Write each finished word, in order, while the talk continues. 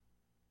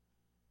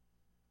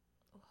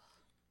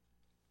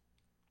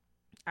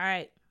All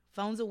right.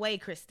 Phone's away,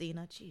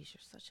 Christina. Jeez,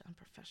 you're such an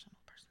unprofessional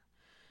person.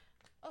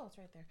 Oh, it's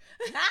right there.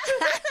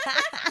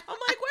 I'm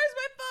like, where's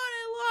my phone?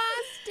 I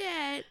lost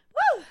it.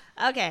 Woo!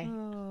 Okay.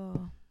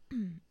 Oh.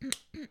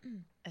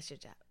 That's your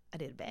job. I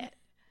did bad.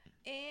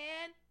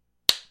 And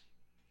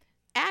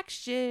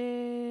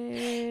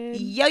action.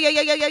 Yo, yo,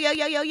 yo, yo, yo, yo,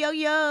 yo, yo, yo,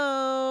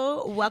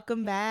 yo.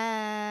 Welcome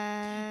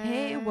back.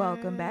 Hey,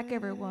 welcome back,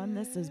 everyone.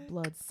 This is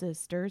Blood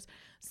Sisters,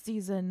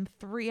 season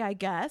 3, I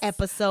guess.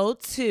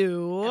 Episode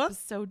 2.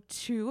 Episode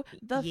 2,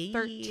 the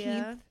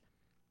 13th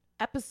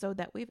episode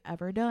that we've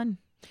ever done.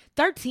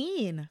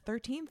 13th.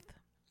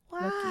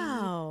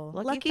 Wow.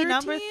 Lucky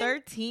number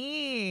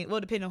 13. Well,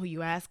 depending on who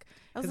you ask,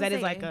 because that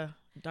is like a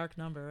dark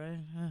number,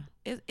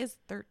 right? Is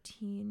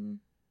 13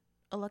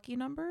 a lucky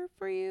number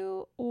for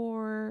you?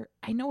 Or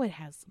I know it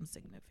has some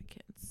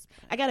significance.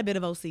 I got a bit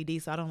of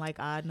OCD, so I don't like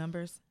odd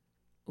numbers.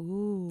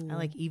 Ooh. I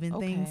like even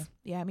things.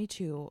 Yeah, me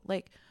too.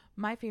 Like,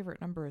 my favorite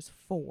number is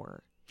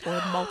 4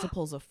 or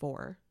multiples of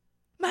 4.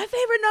 My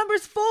favorite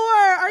number's 4.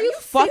 Are you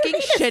fucking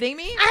serious? shitting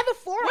me? I have a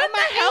 4 When on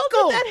my the hell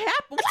ankle. did that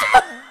happen?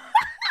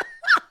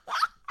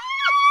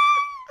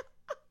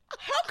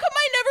 How come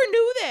I never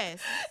knew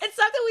this? It's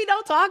something we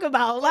don't talk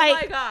about. Oh Like,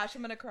 my gosh,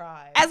 I'm gonna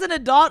cry. as an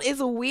adult,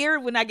 it's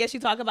weird when I guess you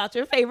talk about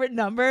your favorite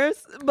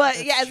numbers. But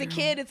That's yeah, as true. a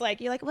kid, it's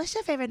like, you're like, what's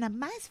your favorite number?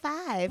 Mine's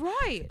 5.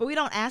 Right. But we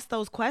don't ask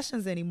those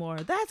questions anymore.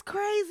 That's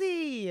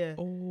crazy.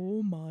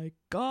 Oh my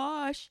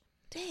gosh.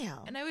 Damn.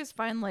 And I always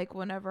find, like,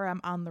 whenever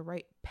I'm on the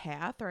right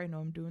path or I know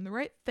I'm doing the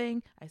right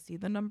thing, I see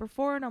the number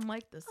 4 and I'm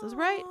like, this is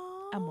right.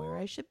 I'm where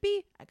I should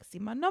be. I can see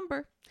my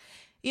number.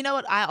 You know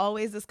what I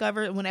always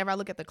discover whenever I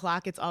look at the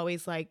clock, it's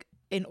always like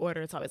in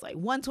order. It's always like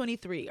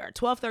 1:23 or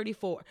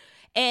 12:34.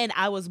 And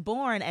I was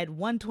born at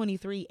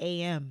 1:23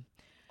 a.m.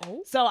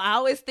 Oh. So I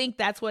always think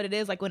that's what it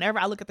is. Like whenever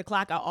I look at the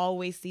clock, I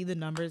always see the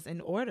numbers in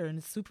order, and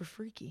it's super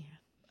freaky.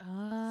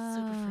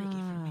 Super freaky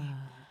for me.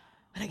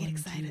 But I get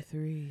excited. 1, 2,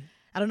 3.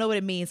 I don't know what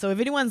it means. So if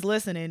anyone's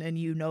listening and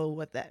you know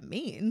what that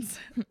means,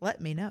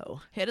 let me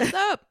know. Hit us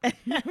up.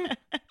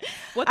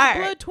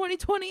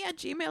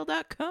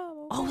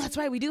 whattheblood2020@gmail.com. Oh, that's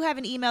right. We do have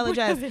an email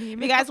address. If you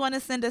guys want to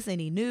send us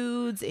any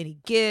nudes, any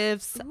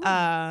gifts,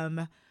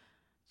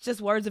 just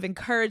words of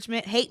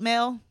encouragement, hate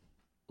mail.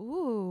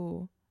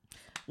 Ooh.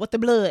 What the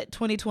blood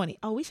 2020.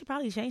 Oh, we should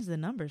probably change the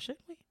number,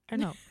 shouldn't we? Or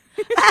no?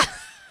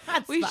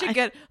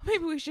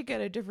 Maybe we should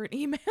get a different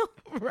email.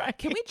 Right.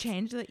 Can we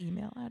change the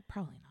email ad?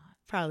 Probably not.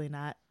 Probably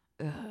not.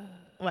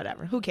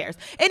 Whatever. Who cares?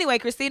 Anyway,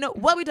 Christina,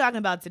 what are we talking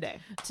about today?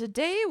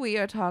 Today we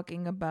are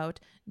talking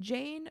about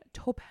Jane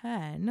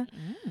Toppan.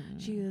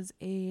 She is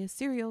a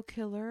serial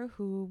killer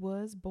who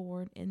was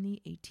born in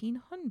the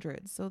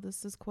 1800s. So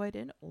this is quite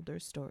an older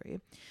story.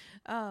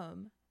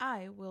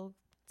 I will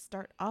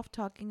start off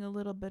talking a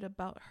little bit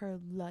about her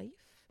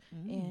life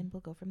and we'll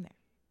go from there.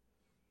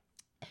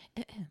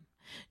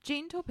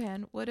 Jane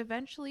Toppan would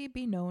eventually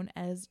be known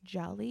as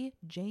Jolly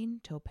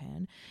Jane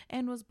Toppan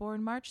and was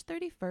born March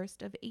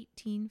 31st of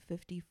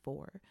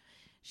 1854.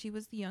 She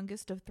was the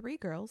youngest of 3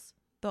 girls.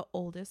 The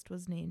oldest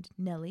was named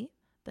Nellie.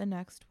 The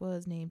next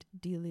was named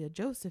Delia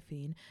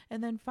Josephine.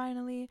 And then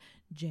finally,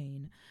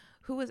 Jane,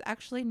 who was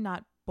actually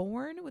not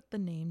born with the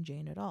name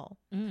Jane at all.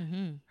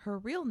 Her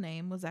real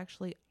name was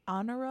actually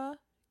Honora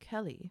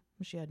Kelly.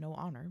 She had no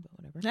honor, but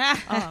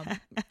whatever.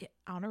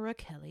 Honora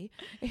Kelly.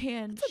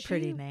 And It's a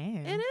pretty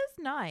name. It is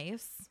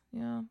nice.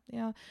 Yeah.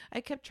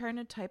 I kept trying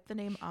to type the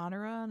name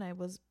Honora, and I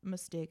was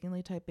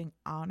mistakenly typing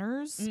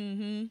honors.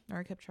 Or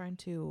I kept trying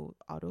to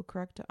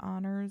autocorrect to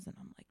honors, and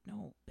I'm like,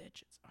 no,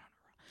 bitch, it's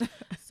Honora.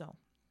 So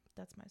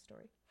that's my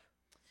story.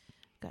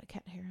 Got a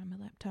cat hair on my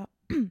laptop.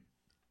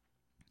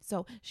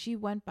 So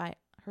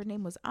her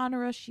name was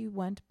Honora. She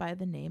went by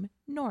the name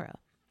Nora.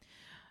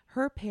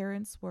 Her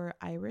parents were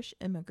Irish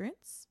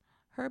immigrants.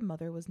 Her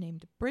mother was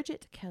named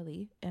Bridget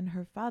Kelly, and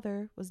her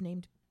father was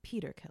named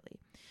Peter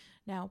Kelly.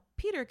 Now,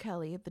 Peter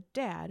Kelly, the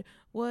dad,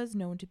 was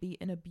known to be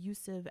an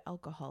abusive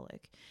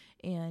alcoholic,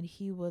 and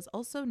he was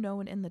also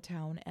known in the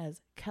town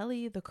as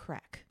Kelly the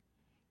Crack.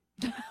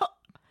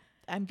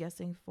 I'm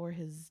guessing for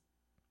his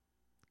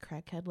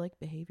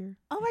crackhead-like behavior.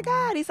 Oh my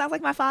God, he sounds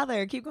like my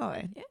father. Keep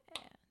going. Yeah.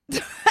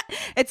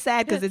 It's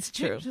sad because it's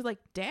true. She's like,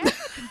 Dad?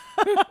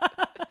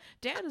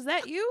 Dad, is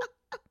that you?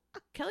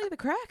 Kelly the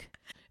Crack?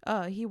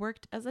 He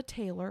worked as a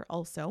tailor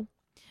also.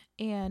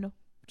 And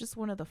just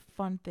one of the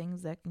fun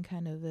things that can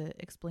kind of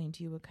explain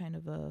to you what kind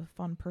of a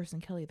fun person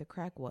Kelly the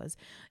Crack was.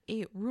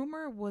 A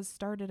rumor was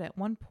started at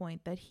one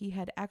point that he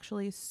had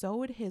actually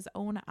sewed his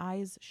own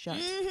eyes shut.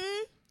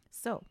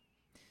 So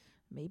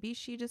maybe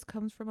she just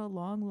comes from a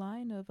long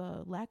line of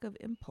a lack of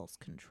impulse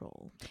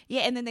control.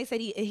 Yeah, and then they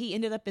said he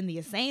ended up in the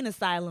insane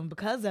asylum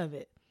because of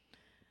it.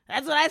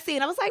 That's what I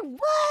seen. I was like,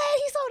 what?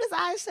 He sold his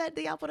eyes shut.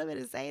 Y'all put him in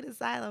an insane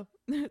asylum.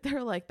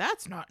 They're like,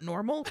 that's not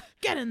normal.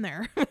 Get in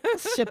there.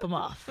 Ship him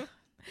off.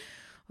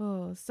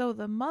 Oh, so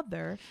the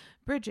mother,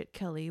 Bridget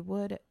Kelly,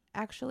 would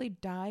actually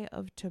die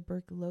of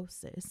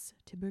tuberculosis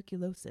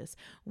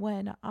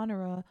when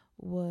Honora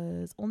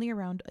was only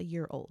around a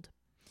year old.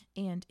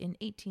 And in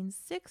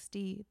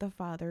 1860, the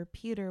father,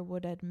 Peter,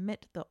 would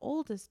admit the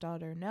oldest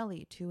daughter,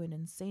 Nellie, to an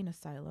insane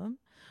asylum,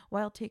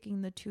 while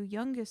taking the two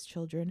youngest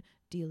children,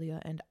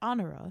 Delia and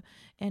Honora,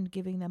 and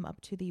giving them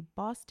up to the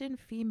Boston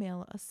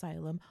Female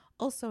Asylum,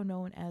 also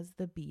known as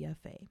the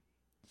BFA.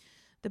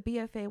 The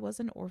BFA was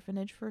an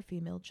orphanage for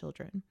female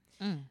children.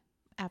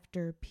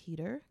 After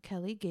Peter,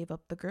 Kelly gave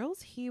up the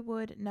girls, he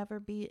would never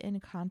be in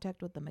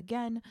contact with them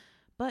again,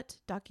 but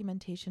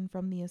documentation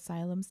from the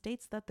asylum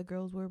states that the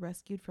girls were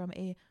rescued from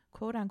a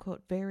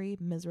quote-unquote very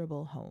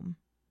miserable home.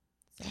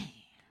 So,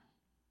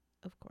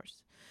 of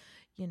course,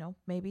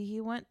 maybe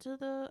he went to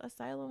the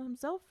asylum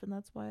himself, and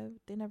that's why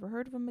they never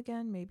heard of him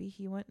again. Maybe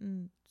he went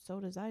and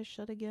sewed his eyes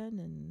shut again,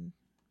 and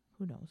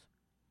who knows.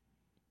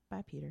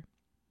 Bye, Peter.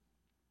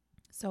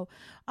 So,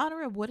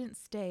 Honora wouldn't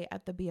stay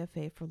at the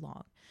BFA for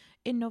long.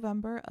 In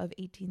November of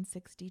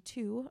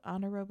 1862,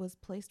 Honora was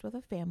placed with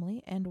a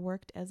family and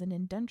worked as an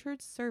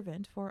indentured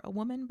servant for a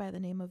woman by the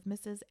name of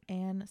Mrs.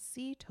 Anne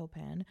C.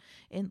 Toppan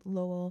in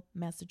Lowell,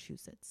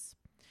 Massachusetts.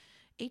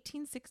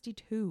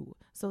 1862.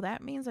 So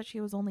that means that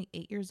she was only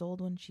 8 years old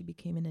when she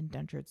became an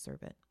indentured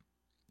servant.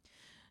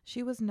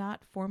 She was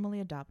not formally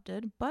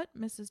adopted, but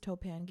Mrs.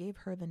 Toppan gave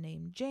her the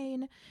name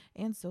Jane,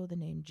 and so the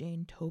name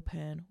Jane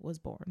Toppan was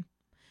born.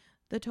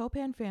 The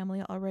Toppan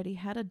family already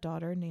had a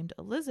daughter named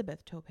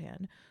Elizabeth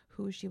Toppan,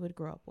 who she would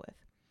grow up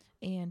with.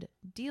 And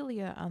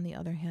Delia, on the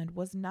other hand,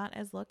 was not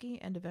as lucky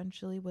and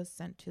eventually was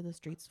sent to the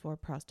streets for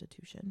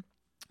prostitution.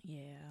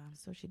 Yeah.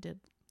 So she did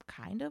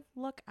kind of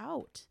luck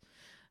out.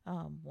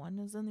 One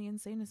is in the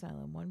insane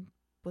asylum. One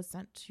was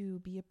sent to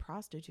be a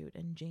prostitute,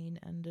 and Jane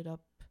ended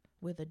up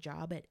with a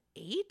job at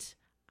 8.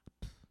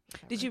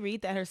 Did you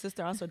read that her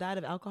sister also died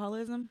of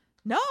alcoholism?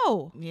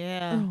 No.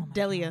 Yeah. Oh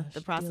Delia, gosh,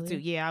 the prostitute.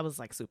 Delia. Yeah, I was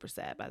like super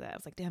sad by that. I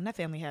was like, damn, that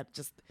family had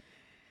just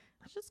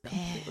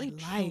completely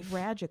life.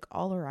 tragic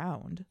all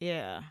around.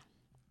 Yeah.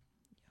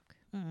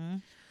 Mm-hmm.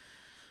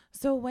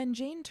 So when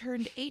Jane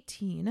turned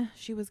 18,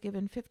 she was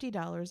given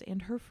 $50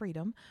 and her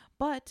freedom,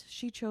 but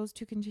she chose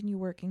to continue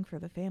working for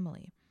the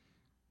family.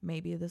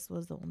 Maybe this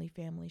was the only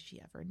family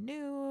she ever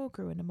knew,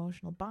 grew an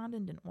emotional bond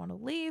and didn't want to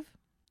leave.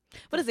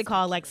 What is it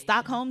called? Like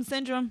Stockholm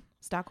Syndrome?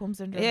 Stockholm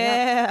Syndrome.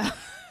 Yeah.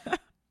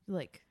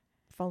 Like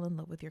fall in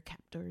love with your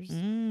captors.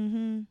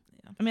 Mm-hmm.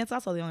 Yeah. I mean, it's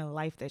also the only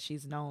life that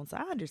she's known, so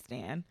I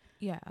understand.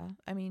 Yeah.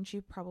 I mean,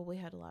 she probably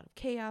had a lot of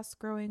chaos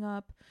growing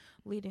up,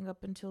 leading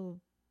up until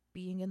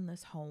being in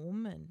this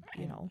home. And,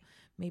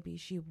 maybe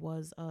she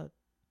was a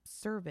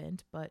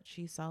servant, but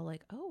she saw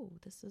like, oh,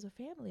 this is a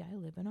family. I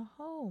live in a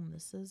home.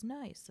 This is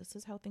nice. This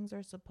is how things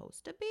are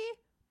supposed to be.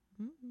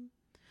 Mm-hmm.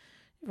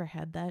 Ever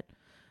had that?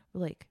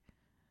 Like,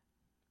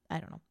 I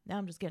don't know. Now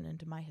I'm just getting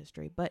into my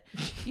history. But,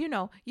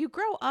 you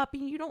grow up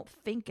and you don't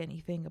think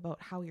anything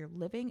about how you're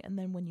living. And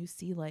then when you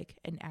see like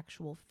an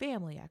actual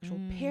family, actual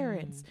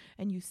parents,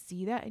 and you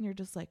see that and you're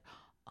just like,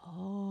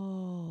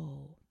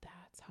 oh,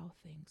 that's how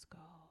things go.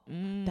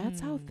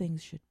 That's how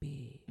things should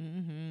be.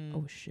 Mm-hmm.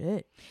 Oh,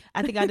 shit.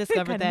 I think I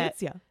discovered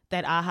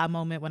that aha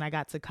moment when I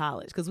got to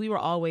college, because we were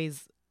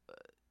always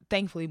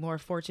thankfully more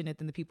fortunate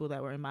than the people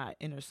that were in my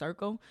inner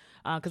circle,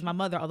 because my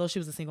mother, although she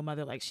was a single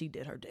mother, like she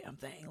did her damn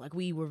thing. Like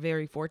we were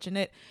very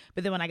fortunate.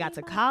 But then when I got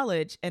to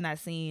college and I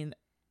seen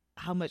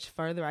how much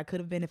further I could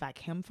have been if I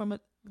came from a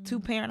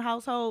 2-parent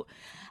household,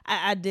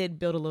 I did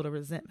build a little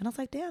resentment. I was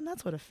like, damn,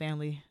 that's what a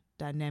family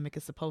dynamic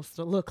is supposed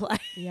to look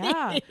like.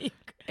 Yeah.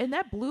 And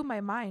that blew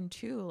my mind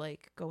too,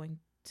 like going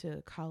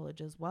to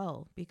college as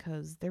well,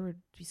 because there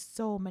would be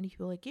so many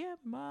people like, yeah,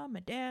 my mom,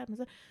 my dad,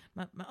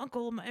 my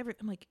uncle, my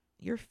everything. I'm like,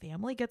 your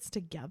family gets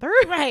together?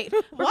 Right.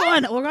 We're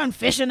going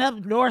fishing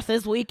up north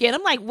this weekend.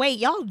 I'm like,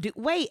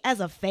 wait, as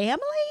a family?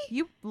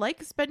 You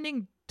like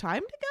spending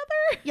time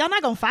together? Y'all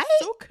not gonna fight?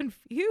 So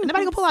confused.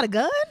 Nobody gonna pull out a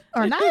gun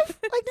or a knife?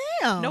 Like,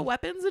 damn. No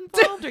weapons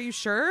involved? Are you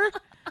sure?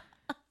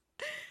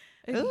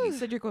 You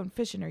said you're going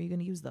fishing. Are you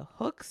going to use the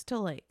hooks to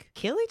like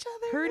kill each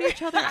other? Hurt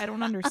each other? I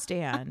don't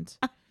understand.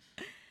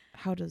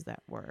 How does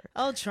that work?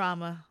 Oh,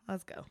 trauma.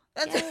 Let's go.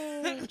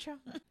 Yay,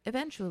 trauma.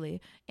 Eventually,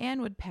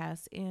 Anne would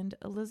pass and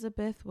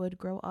Elizabeth would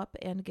grow up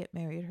and get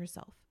married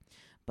herself.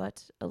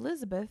 But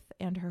Elizabeth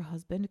and her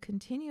husband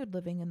continued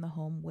living in the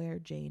home where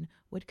Jane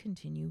would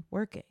continue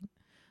working.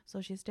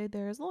 So she stayed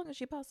there as long as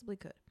she possibly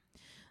could.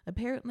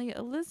 Apparently,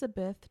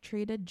 Elizabeth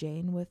treated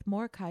Jane with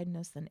more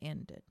kindness than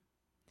Anne did.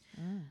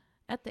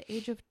 At the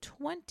age of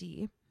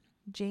 20,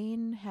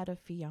 Jane had a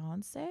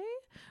fiancé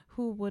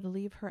who would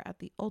leave her at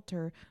the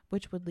altar,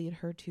 which would lead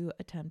her to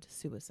attempt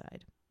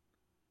suicide.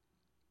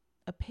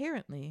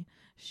 Apparently,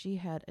 she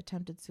had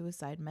attempted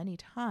suicide many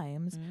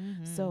times,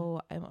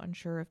 so I'm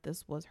unsure if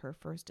this was her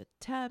first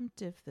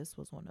attempt, if this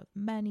was one of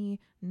many,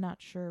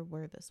 not sure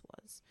where this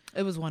was.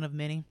 It was one of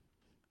many.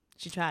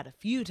 She tried a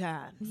few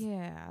times.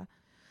 Yeah.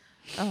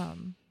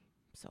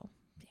 So,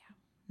 yeah,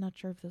 not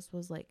sure if this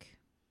was like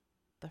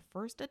the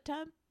first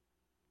attempt.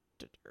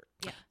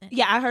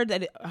 Yeah, I heard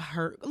that it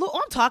hurt. Look,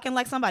 I'm talking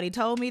like somebody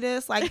told me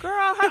this. Like, girl,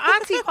 her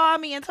auntie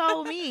called me and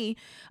told me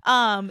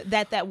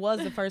that was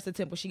the first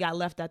attempt when she got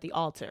left at the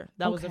altar.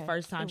 That was the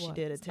first time she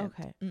did attempt.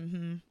 Okay.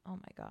 Mm-hmm. Oh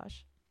my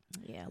gosh.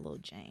 Yeah, little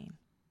Jane.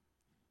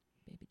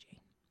 Baby Jane.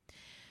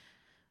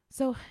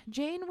 So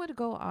Jane would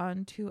go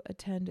on to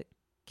attend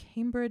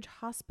Cambridge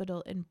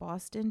Hospital in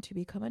Boston to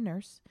become a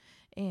nurse,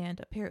 and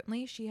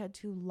apparently she had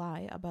to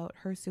lie about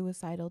her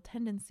suicidal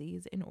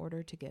tendencies in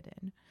order to get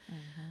in.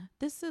 Mm-hmm.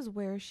 This is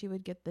where she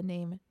would get the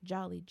name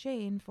Jolly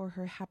Jane for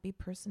her happy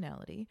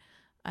personality.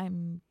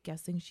 I'm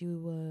guessing she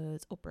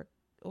was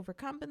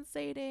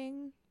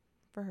overcompensating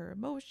for her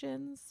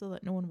emotions so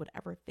that no one would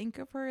ever think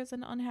of her as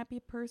an unhappy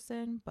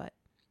person, but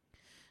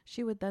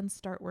she would then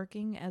start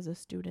working as a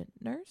student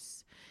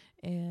nurse,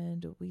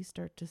 and we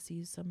start to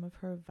see some of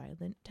her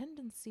violent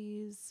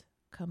tendencies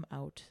come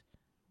out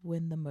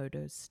when the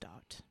murders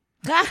start.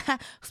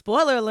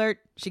 Spoiler alert,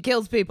 she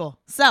kills people.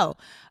 So,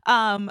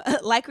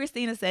 like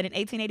Christina said, in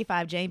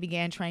 1885, Jane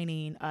began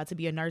training to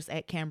be a nurse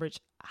at Cambridge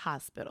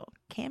Hospital.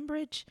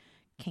 Cambridge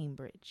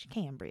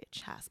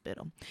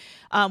Hospital.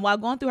 While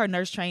going through her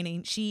nurse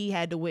training, she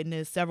had to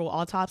witness several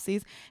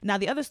autopsies. Now,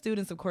 the other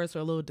students, of course,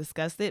 were a little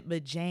disgusted,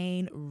 but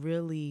Jane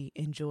really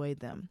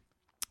enjoyed them.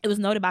 It was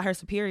noted by her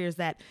superiors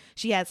that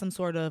she had some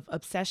sort of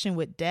obsession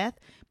with death,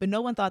 but no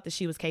one thought that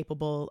she was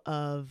capable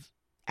of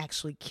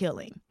actually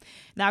killing.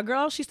 Now,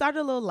 girl, she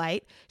started a little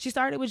light. She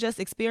started with just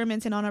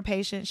experimenting on her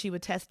patients. She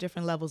would test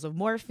different levels of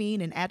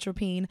morphine and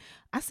atropine.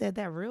 I said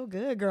that real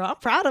good, girl. I'm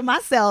proud of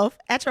myself.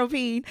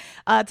 Atropine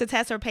to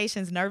test her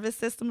patients' nervous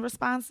system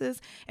responses.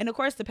 And of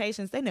course, the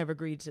patients, they never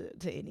agreed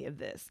to any of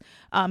this.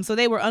 So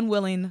they were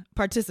unwilling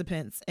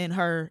participants in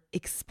her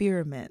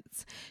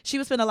experiments. She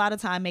would spend a lot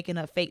of time making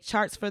up fake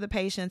charts for the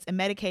patients and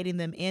medicating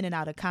them in and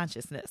out of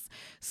consciousness.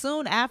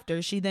 Soon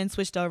after, she then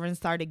switched over and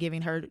started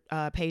giving her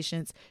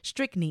patients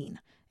strychnine,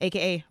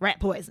 aka rat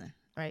poison,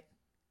 right?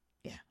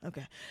 Yeah,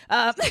 okay.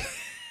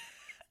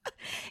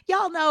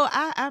 Y'all know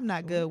I'm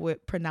not good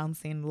with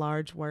pronouncing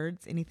large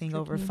words, anything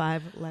over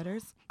 5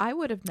 letters. I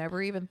would have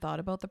never even thought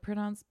about the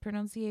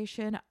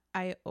pronunciation.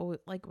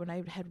 Like when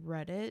I had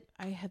read it,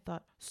 I had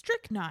thought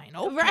strychnine.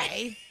 Okay.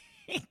 Right.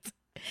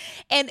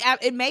 And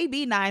it may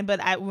be 9,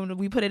 but when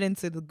we put it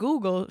into the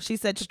Google, she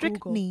said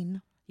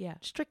strychnine. Yeah.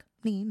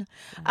 Strychnine.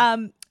 Yeah.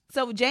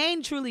 So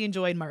Jane truly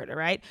enjoyed murder,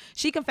 right?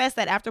 She confessed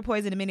that after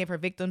poisoning many of her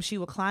victims, she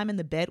would climb in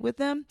the bed with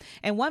them.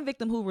 And one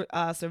victim who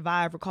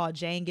survived recalled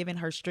Jane giving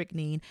her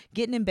strychnine,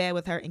 getting in bed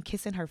with her, and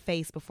kissing her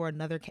face before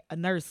a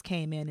nurse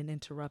came in and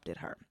interrupted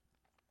her.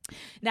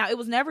 Now, it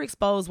was never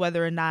exposed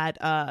whether or not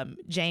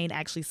Jane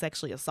actually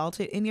sexually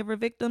assaulted any of her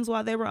victims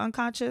while they were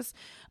unconscious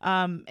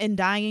and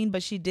dying,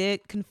 but she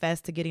did confess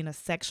to getting a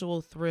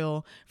sexual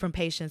thrill from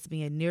patients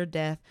being near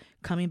death,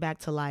 coming back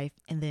to life,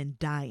 and then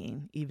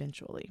dying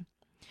eventually.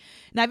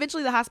 Now,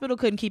 eventually, the hospital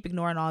couldn't keep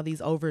ignoring all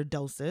these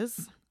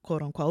overdoses,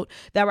 quote unquote,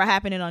 that were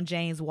happening on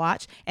Jane's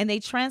watch, and they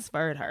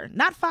transferred her,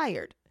 not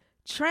fired,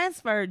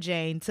 transferred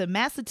Jane to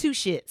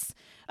Massachusetts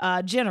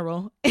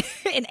General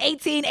in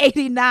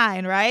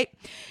 1889, right?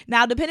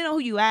 Now, depending on who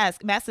you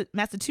ask,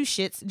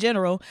 Massachusetts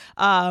General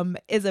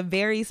is a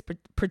very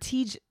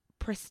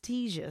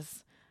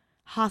prestigious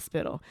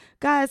hospital.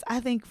 Guys, I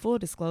think, full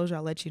disclosure,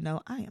 I'll let you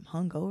know, I am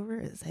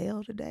hungover as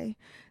hell today,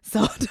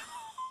 so don't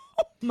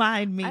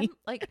mind me.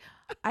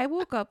 I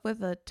woke up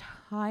with a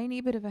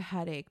tiny bit of a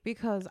headache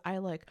because I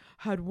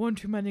had one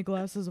too many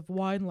glasses of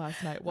wine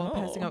last night while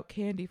passing out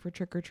candy for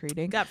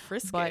trick-or-treating. Got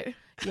frisky. But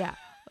yeah,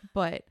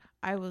 but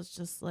I was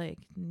just like,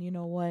 you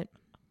know what?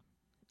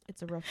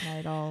 It's a rough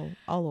night all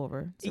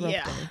over. It's a rough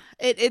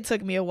day. It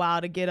took me a while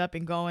to get up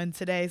and going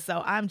today,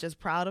 so I'm just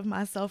proud of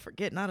myself for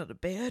getting out of the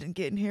bed and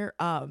getting here.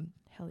 Hell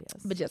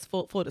yes. But just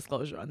full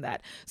disclosure on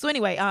that. So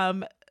anyway,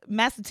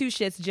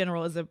 Massachusetts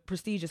General is a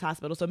prestigious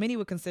hospital, so many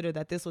would consider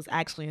that this was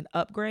actually an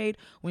upgrade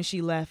when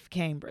she left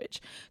Cambridge.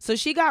 So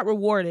she got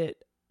rewarded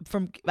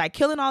by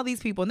killing all these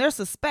people, and they're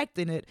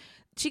suspecting it.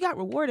 She got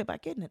rewarded by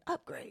getting an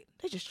upgrade.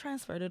 They just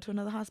transferred her to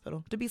another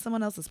hospital to be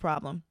someone else's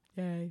problem.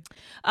 Yay.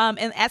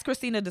 And as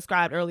Christina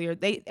described earlier,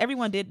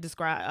 everyone did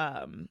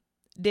describe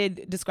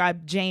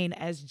Jane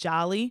as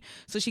jolly.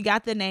 So she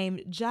got the name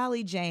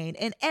Jolly Jane,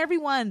 and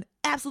everyone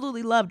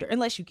absolutely loved her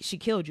unless she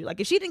killed you. Like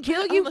if she didn't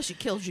kill you, unless she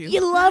killed you,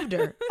 you loved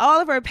her. All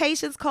of her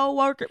patients,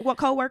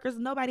 co-workers,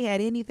 nobody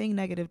had anything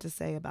negative to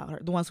say about her,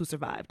 the ones who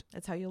survived.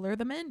 That's how you lure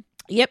them in.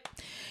 Yep.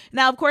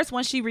 Now, of course,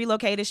 once she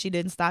relocated, she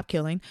didn't stop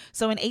killing.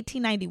 So in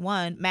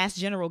 1891, Mass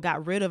General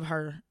got rid of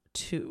her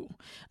too.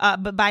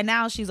 But by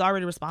now she's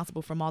already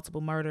responsible for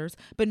multiple murders,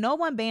 but no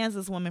one bans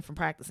this woman from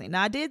practicing.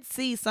 Now, I did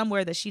see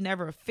somewhere that she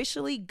never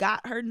officially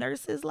got her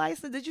nurse's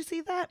license. Did you see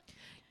that?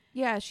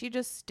 Yeah, she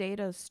just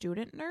stayed a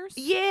student nurse.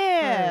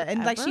 Yeah.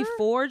 And she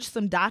forged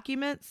some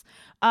documents.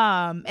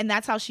 And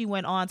that's how she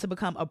went on to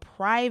become a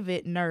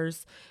private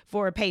nurse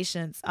for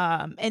patients.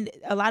 And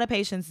a lot of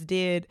patients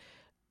did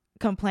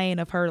complain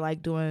of her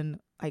doing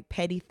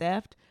petty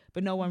theft,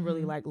 but no one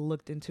really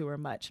looked into her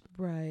much.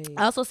 Right.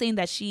 I also seen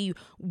that she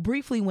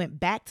briefly went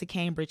back to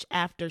Cambridge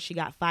after she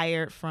got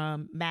fired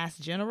from Mass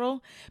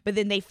General, but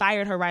then they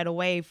fired her right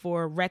away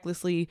for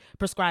recklessly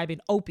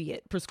prescribing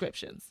opiate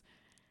prescriptions.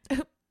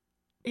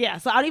 Yeah,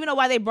 so I don't even know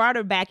why they brought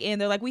her back in.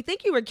 They're like, we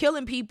think you were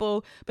killing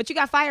people, but you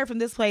got fired from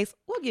this place.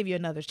 We'll give you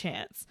another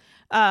chance.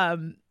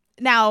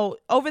 Now,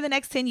 over the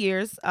next 10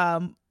 years,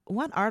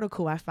 one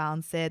article I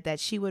found said that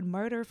she would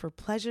murder for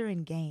pleasure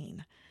and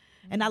gain.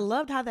 And I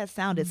loved how that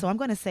sounded. So I'm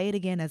going to say it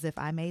again as if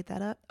I made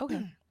that up.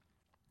 Okay.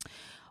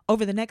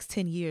 Over the next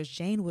 10 years,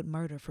 Jane would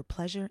murder for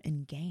pleasure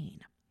and gain.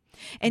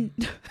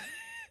 And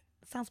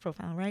sounds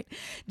profound, right?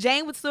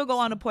 Jane would still go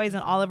on to poison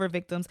all of her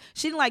victims.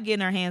 She didn't like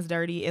getting her hands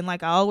dirty. And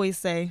like I always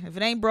say, if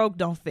it ain't broke,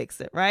 don't fix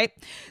it, right?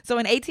 So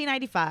in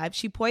 1895,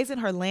 she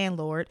poisoned her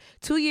landlord.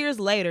 2 years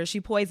later, she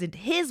poisoned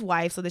his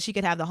wife so that she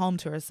could have the home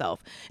to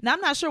herself. Now,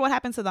 I'm not sure what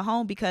happened to the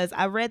home because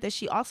I read that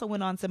she also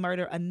went on to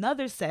murder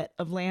another set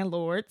of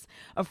landlords,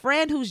 a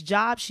friend whose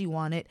job she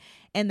wanted,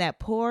 and that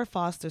poor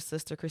foster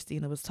sister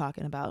Christina was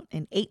talking about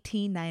in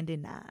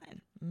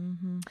 1899.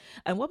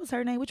 And what was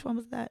her name? Which one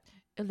was that?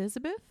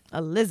 Elizabeth.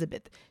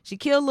 She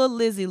killed little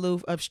Lizzie Lou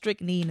of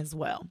strychnine as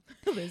well.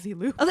 Lizzie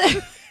Lou.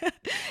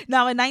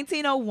 Now, in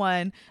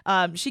 1901,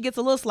 she gets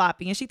a little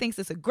sloppy and she thinks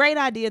it's a great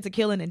idea to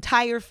kill an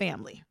entire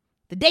family.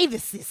 The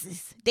Davies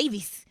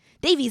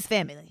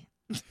family.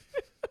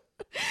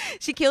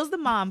 She kills the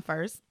mom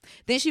first.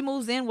 Then she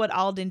moves in with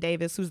Alden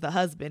Davis, who's the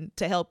husband,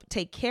 to help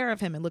take care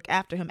of him and look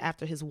after him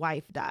after his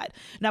wife died.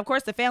 Now, of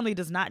course, the family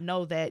does not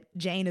know that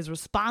Jane is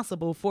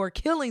responsible for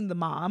killing the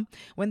mom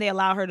when they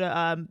allow her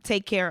to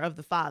take care of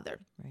the father.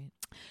 Right.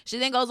 She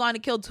then goes on to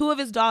kill 2 of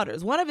his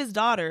daughters. One of his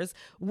daughters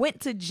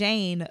went to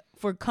Jane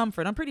for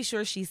comfort. I'm pretty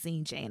sure she's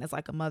seen Jane as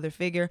like a mother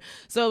figure.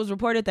 So it was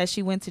reported that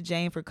she went to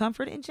Jane for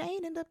comfort, and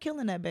Jane ended up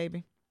killing that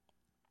baby.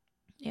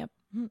 Yep.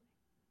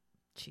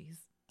 Jeez.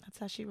 That's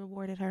how she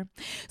rewarded her.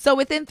 So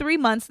within 3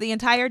 months, the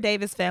entire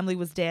Davis family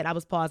was dead. I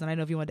was pausing. I don't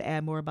know if you wanted to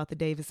add more about the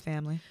Davis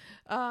family.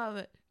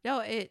 No,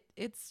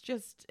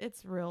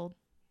 it's real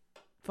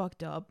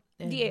fucked up.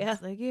 And Yeah.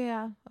 it's like,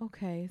 yeah,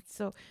 okay.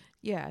 So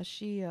yeah,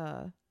 she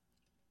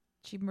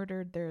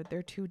murdered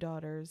their 2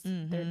 daughters.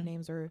 Their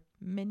names are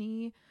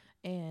Minnie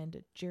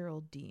and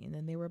Geraldine,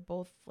 and they were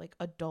both like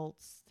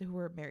adults who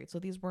were married. So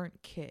these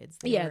weren't kids.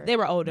 They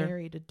were older.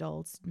 Married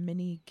adults,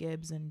 Minnie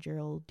Gibbs and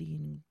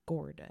Geraldine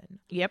Gordon.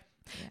 Yep.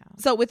 Yeah.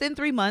 So within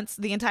 3 months,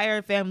 the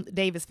entire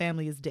Davis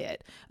family is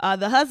dead.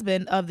 The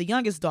husband of the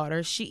youngest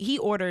daughter, he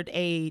ordered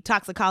a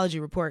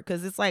toxicology report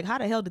because it's like, how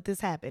the hell did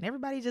this happen?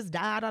 Everybody just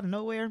died out of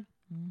nowhere.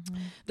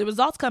 The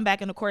results come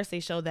back, and of course,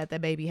 they show that the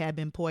baby had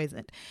been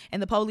poisoned,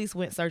 and the police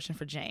went searching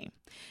for Jane.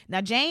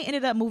 Now, Jane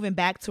ended up moving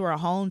back to her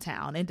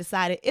hometown and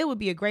decided it would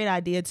be a great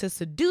idea to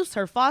seduce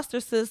her foster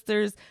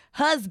sister's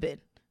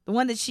husband. The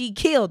one that she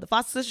killed, the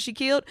foster sister she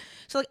killed.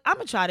 She's like, I'm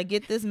going to try to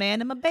get this man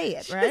in my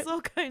bed, right? She's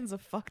all kinds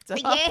of fucked up.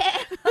 Yeah.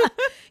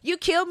 You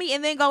kill me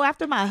and then go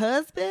after my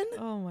husband?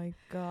 Oh, my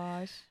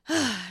gosh.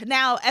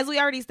 Now, as we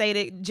already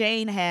stated,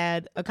 Jane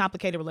had a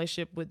complicated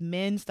relationship with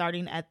men,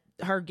 starting at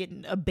her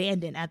getting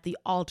abandoned at the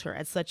altar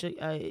at such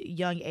a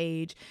young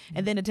age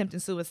and then attempting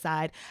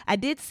suicide. I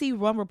did see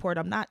one report,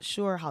 I'm not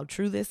sure how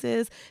true this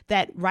is,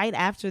 that right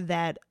after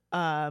that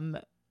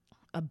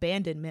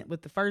abandonment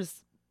with the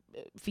first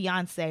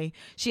fiance,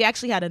 she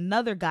actually had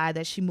another guy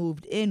that she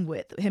moved in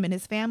with, him and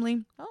his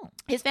family.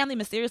 His family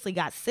mysteriously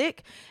got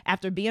sick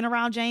after being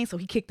around Jane, so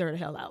he kicked her the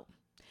hell out.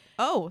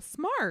 Oh,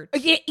 smart.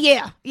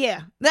 Yeah.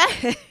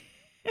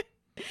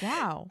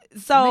 Wow.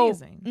 So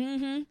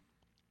amazing.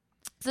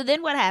 So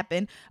then what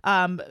happened,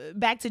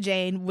 back to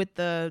Jane with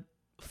the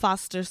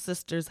foster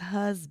sister's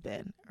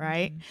husband,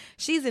 right?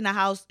 She's in the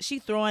house. She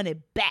throwing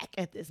it back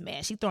at this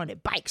man. She throwing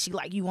it back. She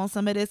like, you want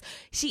some of this?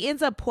 She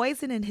ends up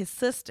poisoning his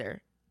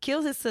sister,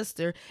 kills his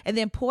sister, and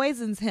then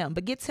poisons him,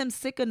 but gets him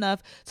sick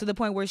enough to the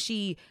point where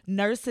she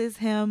nurses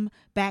him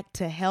back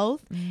to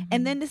health.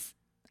 And then this,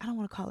 I don't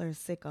want to call her a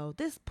sicko,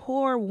 this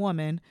poor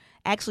woman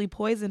actually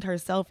poisoned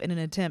herself in an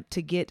attempt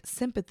to get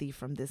sympathy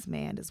from this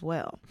man as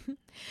well.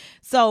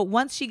 So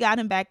once she got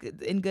him back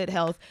in good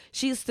health,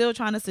 she's still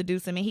trying to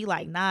seduce him, and he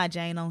like, nah,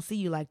 Jane, I don't see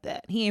you like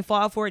that. He ain't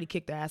fall for it. He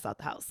kicked her ass out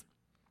the house.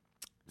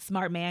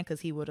 Smart man,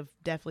 because she would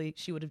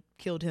have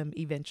killed him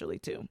eventually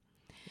too.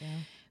 Yeah.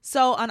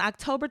 So on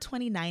October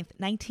 29th,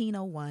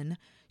 1901,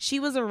 she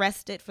was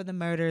arrested for the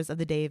murders of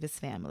the Davis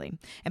family.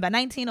 And by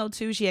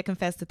 1902, she had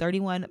confessed to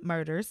 31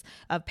 murders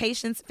of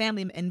patients,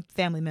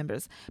 family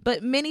members.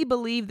 But many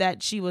believe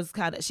that she was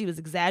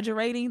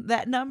exaggerating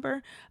that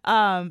number.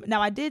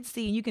 Now I did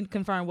see, you can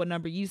confirm what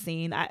number you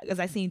seen, because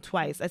I seen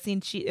twice.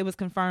 It was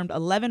confirmed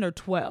 11 or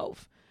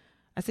 12.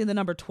 I seen the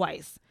number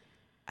twice.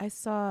 I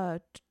saw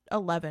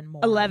 11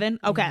 more. 11.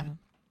 Okay. Yeah.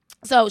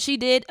 So she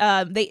did.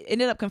 They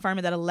ended up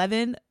confirming that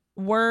 11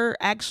 were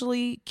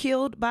actually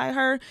killed by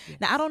her. Yes.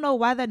 Now, I don't know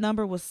why that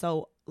number was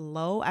so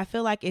low. I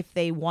feel like if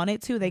they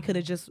wanted to, they could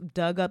have just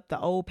dug up the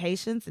old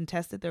patients and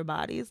tested their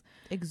bodies.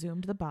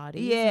 Exhumed the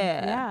bodies.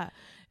 Yeah.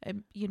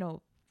 And,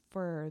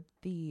 for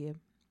the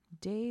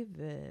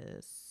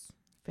Davis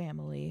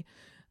family,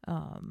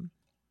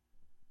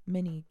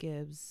 Minnie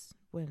Gibbs,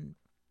 when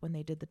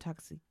they did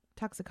the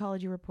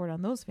toxicology report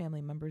on those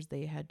family members,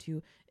 they had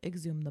to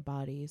exhume the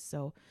bodies.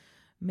 So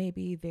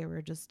maybe they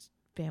were just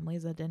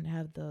families that didn't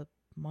have the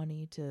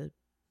money to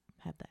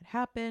have that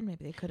happen.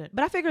 Maybe they couldn't.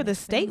 But I figure the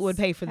state would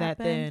pay for that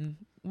then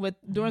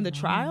during the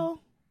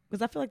trial,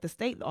 because I feel like the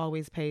state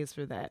always pays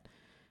for that.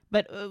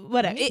 But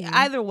whatever.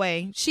 Either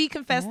way, she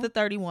confessed to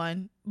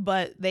 31,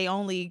 but they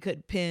only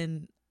could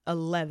pin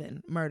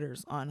 11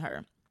 murders on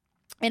her.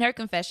 In her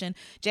confession,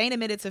 Jane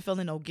admitted to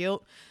feeling no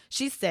guilt.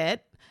 She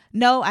said,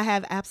 "No, I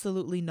have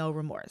absolutely no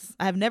remorse.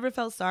 I have never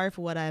felt sorry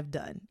for what I have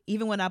done.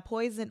 Even when I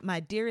poisoned my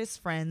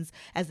dearest friends,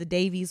 as the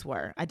Davies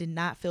were, I did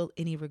not feel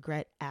any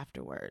regret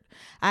afterward.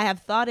 I have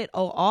thought it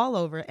all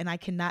over, and I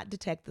cannot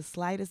detect the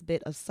slightest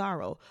bit of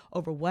sorrow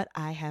over what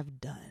I have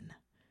done."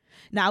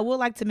 Now, I would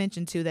like to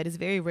mention, too, that it's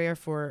very rare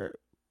for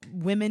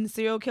women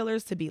serial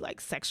killers to be like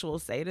sexual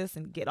sadists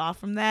and get off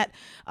from that.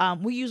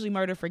 We usually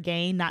murder for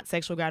gain, not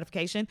sexual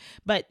gratification,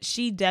 but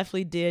she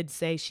definitely did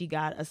say she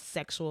got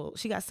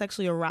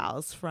sexually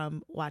aroused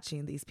from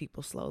watching these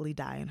people slowly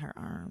die in her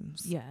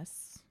arms.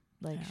 Yes.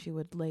 Like she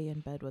would lay in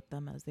bed with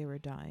them as they were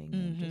dying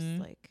and just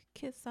like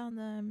kiss on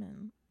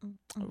them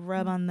and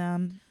rub on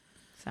them.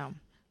 So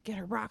get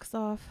her rocks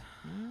off,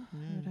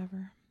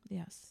 whatever.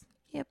 Yes.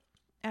 Yep.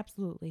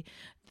 Absolutely.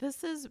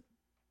 This is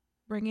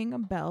ringing a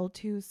bell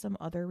to some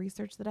other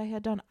research that I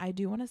had done. I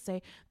do want to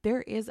say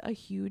there is a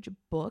huge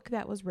book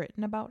that was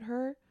written about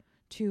her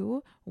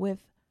too, with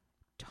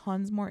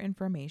tons more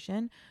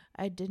information.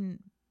 I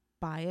didn't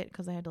buy it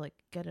because I had to like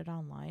get it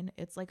online.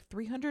 It's like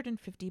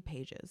 350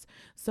 pages.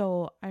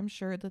 So I'm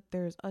sure that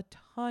there's a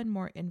ton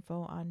more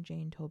info on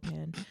Jane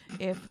Toppan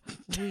if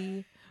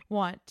we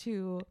want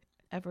to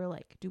ever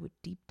like do a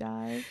deep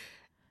dive.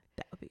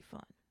 That would be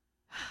fun.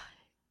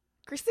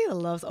 Christina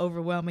loves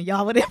overwhelming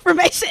y'all with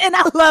information, and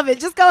I love it.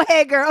 Just go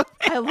ahead, girl.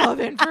 I love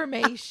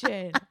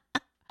information.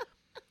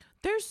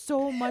 There's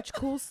so much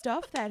cool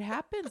stuff that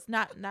happens.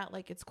 Not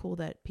like it's cool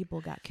that people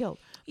got killed,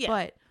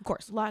 but of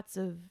course, lots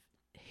of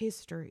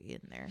history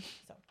in there.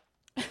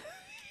 So,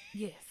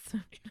 yes.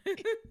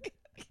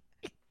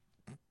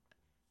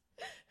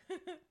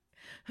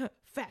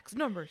 Facts,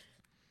 numbers.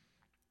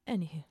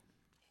 Anywho,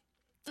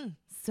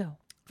 so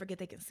forget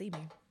they can see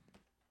me.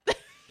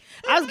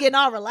 I was getting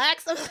all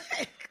relaxed. I was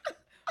like,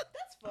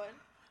 that's fun.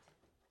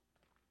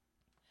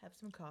 Have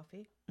some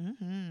coffee.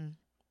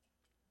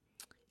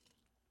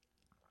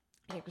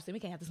 Hey, Christine, we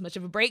can't have this much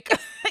of a break.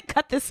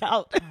 Cut this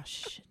out. Oh,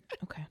 shit.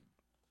 Okay.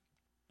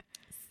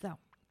 So,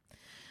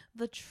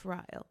 the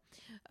trial.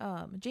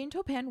 Jane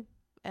Toppan,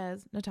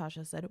 as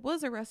Natasha said,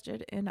 was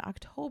arrested in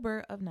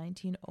October of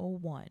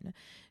 1901.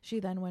 She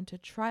then went to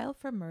trial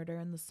for murder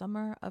in the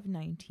summer of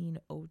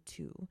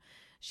 1902.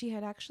 She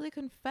had actually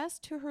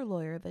confessed to her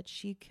lawyer that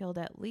she killed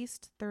at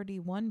least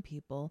 31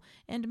 people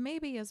and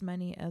maybe as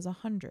many as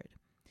 100.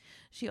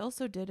 She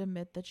also did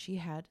admit that she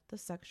had the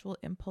sexual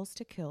impulse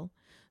to kill.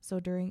 So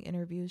during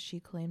interviews,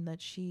 she claimed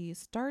that she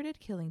started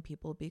killing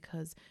people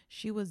because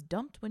she was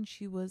dumped when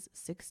she was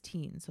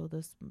 16. So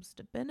this must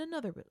have been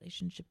another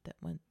relationship that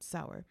went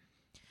sour.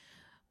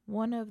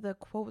 One of the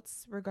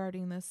quotes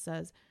regarding this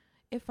says,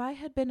 "If I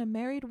had been a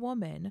married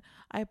woman,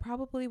 I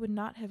probably would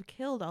not have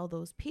killed all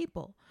those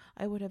people.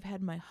 I would have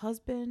had my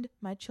husband,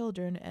 my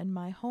children, and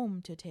my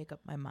home to take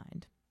up my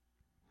mind."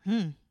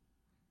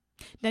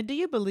 Now, do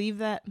you believe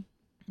that?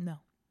 No.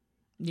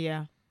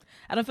 Yeah.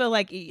 I don't feel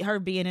like her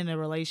being in a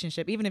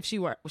relationship, even if she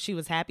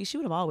was happy, she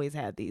would have always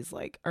had these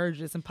like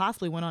urges and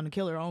possibly went on to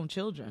kill her own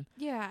children.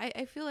 Yeah,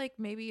 I feel like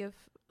maybe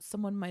if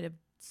someone might have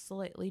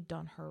slightly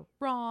done her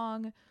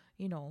wrong,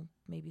 you know,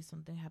 maybe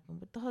something happened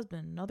with the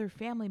husband, another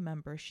family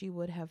member, she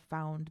would have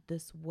found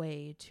this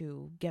way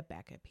to get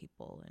back at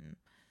people. And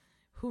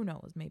who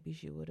knows, maybe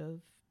she would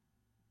have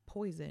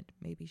poisoned,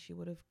 maybe she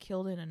would have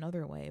killed in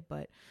another way.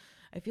 But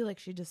I feel like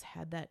she just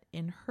had that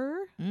in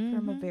her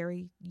from a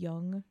very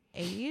young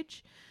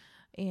age.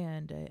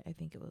 And I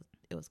think it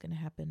was going to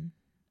happen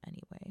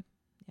anyway.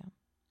 Yeah.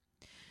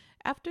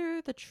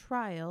 After the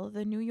trial,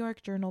 the New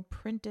York Journal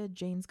printed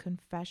Jane's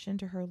confession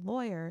to her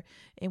lawyer,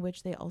 in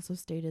which they also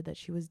stated that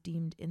she was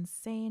deemed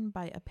insane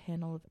by a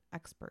panel of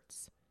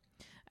experts.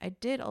 I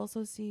did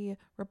also see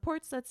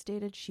reports that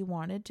stated she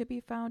wanted to be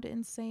found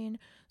insane,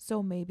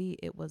 so maybe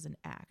it was an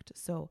act.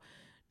 So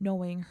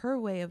knowing her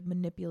way of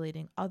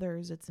manipulating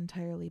others, it's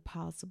entirely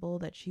possible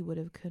that she would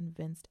have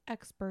convinced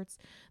experts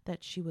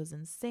that she was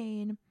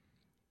insane,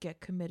 get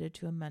committed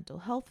to a mental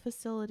health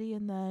facility,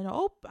 and then,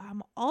 oh,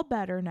 I'm all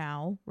better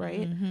now,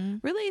 right?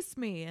 Release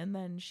me. And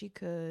then she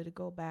could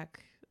go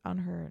back on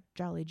her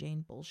Jolly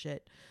Jane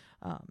bullshit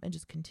and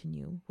just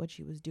continue what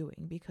she was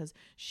doing, because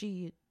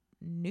she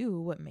knew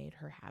what made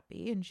her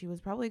happy and she was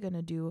probably going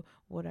to do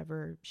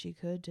whatever she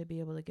could to be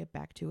able to get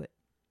back to it.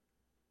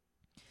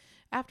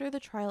 After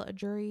the trial, a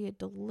jury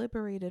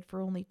deliberated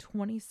for only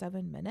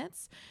 27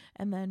 minutes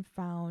and then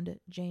found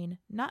Jane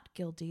not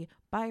guilty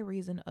by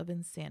reason of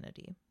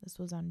insanity. This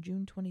was on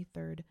June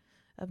 23rd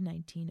of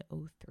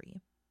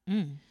 1903.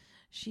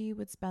 She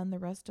would spend the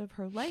rest of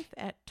her life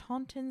at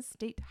Taunton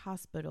State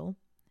Hospital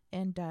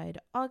and died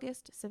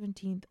August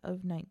 17th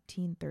of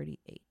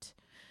 1938.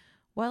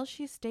 While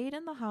she stayed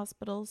in the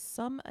hospital,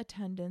 some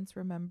attendants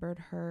remembered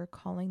her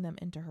calling them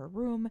into her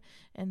room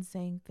and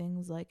saying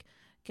things like,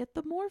 "Get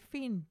the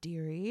morphine,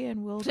 dearie,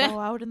 and we'll go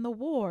out in the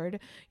ward.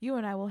 You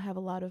and I will have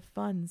a lot of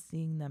fun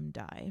seeing them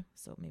die."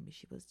 So maybe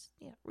she was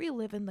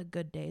reliving the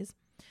good days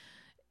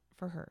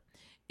for her.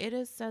 It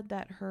is said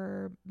that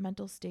her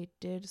mental state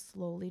did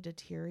slowly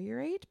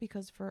deteriorate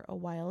because for a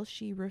while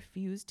she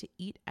refused to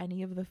eat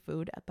any of the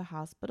food at the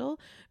hospital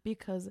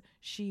because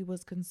she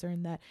was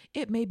concerned that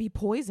it may be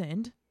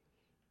poisoned.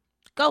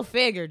 Go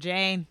figure,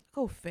 Jane.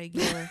 Go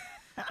figure.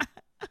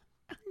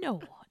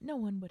 No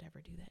one would ever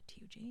do that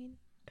to you, Jane.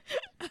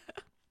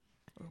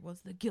 Or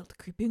was the guilt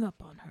creeping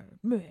up on her?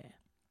 Meh.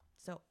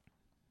 So,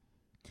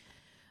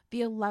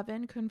 the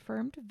 11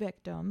 confirmed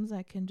victims,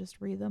 I can just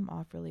read them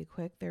off really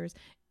quick. There's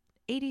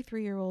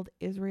 83-year-old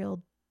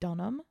Israel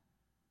Dunham,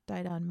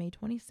 died on May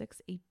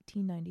 26,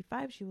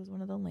 1895. She was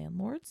one of the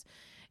landlords.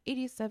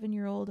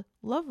 87-year-old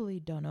Lovely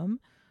Dunham,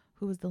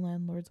 who was the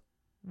landlord's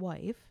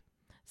wife.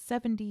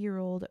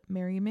 70-year-old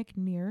Mary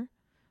McNear,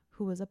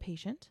 who was a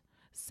patient.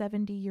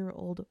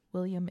 70-year-old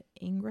William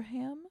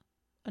Ingraham,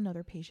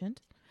 another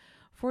patient.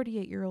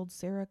 48-year-old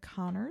Sarah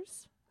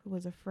Connors, who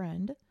was a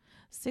friend.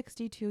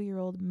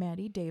 62-year-old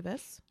Maddie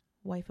Davis,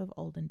 wife of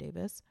Alden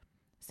Davis.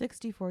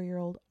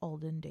 64-year-old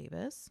Alden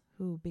Davis,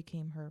 who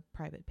became her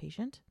private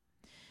patient.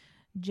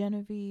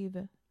 Genevieve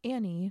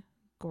Annie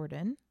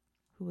Gordon,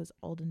 who was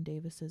Alden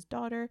Davis's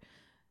daughter.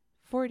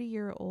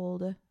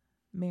 40-year-old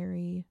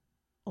Mary,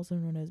 also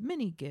known as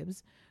Minnie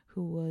Gibbs,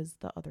 who was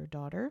the other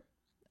daughter.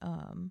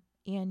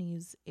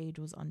 Annie's age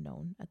was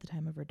unknown at the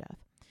time of her death.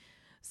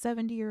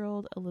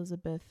 70-year-old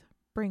Elizabeth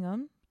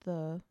Brigham,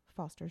 the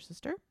foster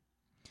sister.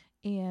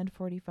 And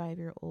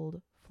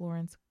 45-year-old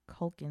Florence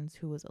Culkins,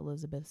 who was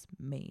Elizabeth's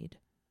maid.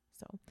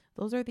 So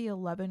those are the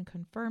 11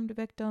 confirmed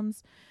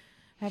victims.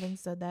 Having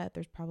said that,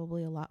 there's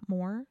probably a lot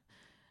more.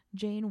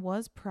 Jane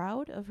was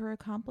proud of her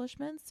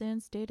accomplishments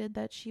and stated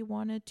that she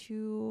wanted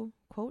to,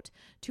 quote,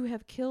 to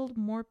have killed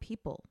more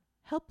people,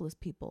 helpless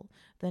people,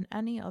 than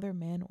any other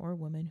man or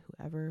woman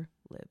who ever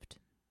lived.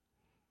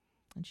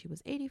 And she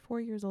was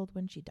 84 years old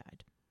when she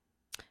died.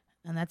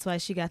 And that's why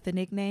she got the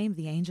nickname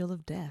the Angel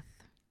of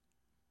Death.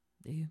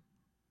 Yeah.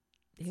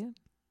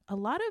 A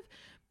lot of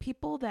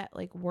people that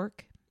like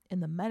work in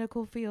the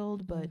medical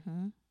field but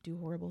do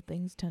horrible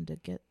things tend to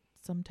get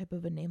some type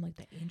of a name like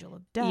the Angel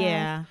of Death.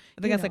 Yeah.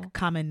 I think that's like a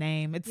common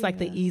name. It's like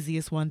the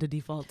easiest one to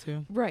default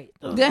to. Right.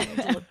 The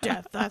Angel of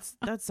Death.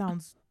 That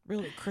sounds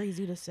really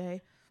crazy to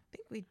say. I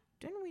think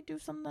didn't we do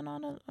something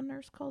on a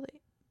nurse called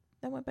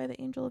that went by the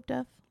Angel of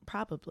Death?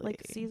 Probably.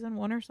 Like season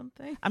 1 or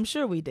something. I'm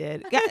sure we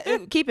did.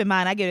 Keep in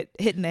mind, I get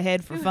hit in the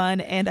head for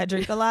fun and I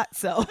drink a lot.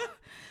 So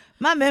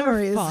my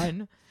memory is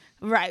fun.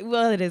 Right.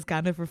 Well, it is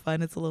kind of for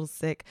fun. It's a little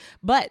sick.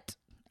 But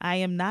I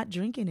am not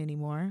drinking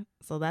anymore.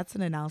 So that's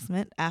an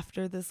announcement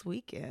after this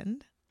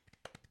weekend.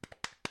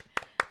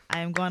 I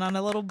am going on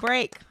a little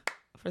break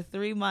for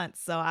 3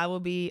 months. So I will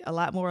be a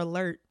lot more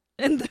alert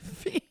in the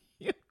future.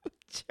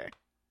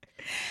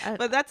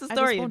 But that's the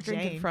story. I just won't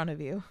drink in front of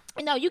you.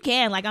 No, you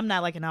can. Like, I'm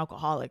not like an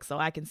alcoholic, so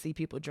I can see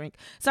people drink.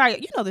 Sorry,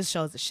 you know this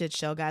show is a shit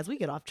show, guys. We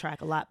get off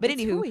track a lot. But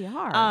it's anywho, who we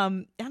are.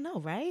 I know,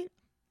 right?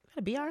 We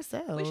gotta be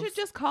ourselves. We should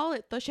just call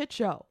it the shit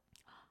show.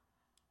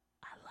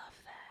 I love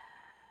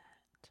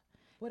that.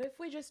 What if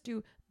we just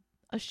do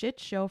a shit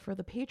show for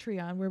the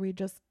Patreon where we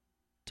just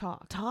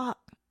talk?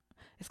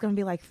 It's gonna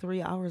be like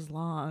 3 hours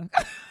long.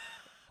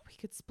 We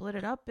could split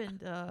it up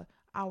into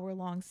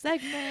hour-long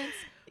segments.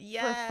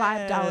 Yes. For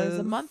 $5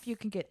 a month, you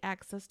can get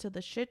access to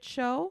the shit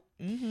show.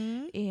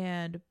 Mm-hmm.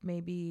 And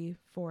maybe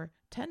for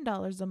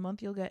 $10 a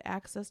month, you'll get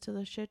access to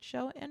the shit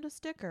show and a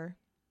sticker.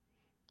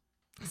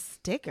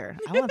 Sticker?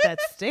 I want that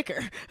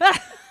sticker. A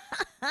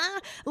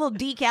little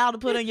decal to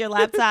put on your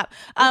laptop.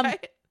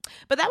 Right?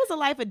 But that was the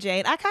life of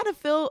Jane. I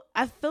feel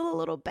a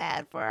little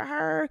bad for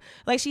her.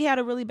 Like, she had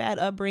a really bad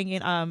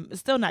upbringing.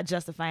 Still not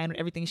justifying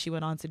everything she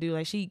went on to do.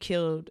 Like, she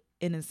killed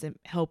innocent,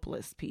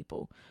 helpless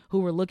people who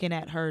were looking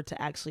at her to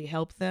actually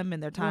help them in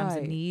their times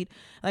of need.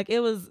 Like,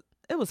 it was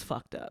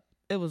fucked up.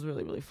 It was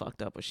really, really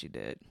fucked up what she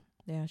did.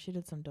 Yeah, she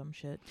did some dumb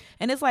shit.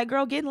 And it's like,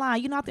 girl, get in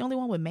line. You're not the only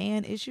one with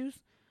man issues.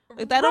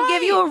 Like, that don't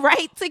give you a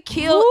right to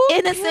kill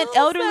innocent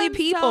elderly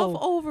people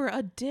over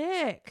a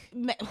dick.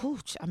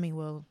 I mean,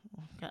 well,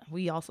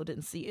 we also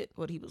didn't see it,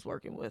 what he was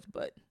working with,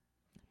 but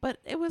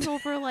it was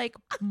over like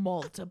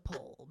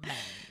multiple men.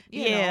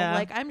 You know?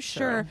 Like, I'm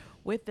sure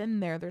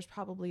within there's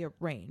probably a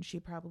range. She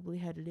probably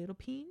had a little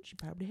peen. She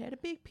probably had a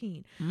big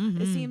peen.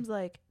 Mm-hmm. It seems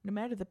like no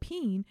matter the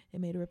peen,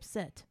 it made her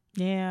upset.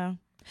 Yeah.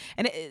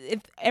 And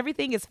if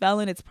everything is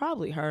felon, it's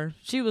probably her.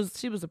 She was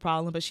the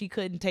problem, but she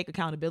couldn't take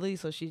accountability,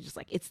 so she's just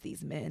like, it's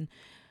these men.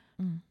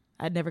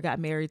 I never got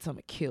married, so I'm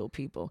gonna kill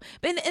people.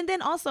 And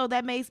then also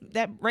that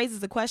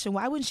raises the question: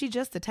 why wouldn't she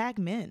just attack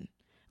men?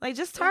 Like,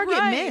 just target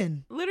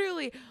men.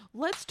 Literally,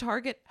 let's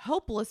target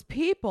helpless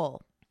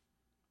people.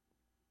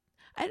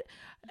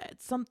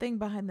 It's something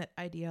behind that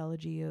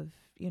ideology of,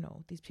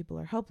 these people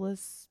are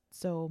helpless,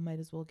 so might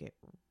as well get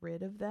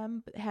rid of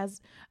them.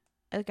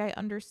 But I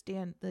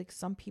understand, like,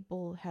 some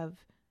people have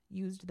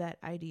used that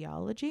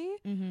ideology,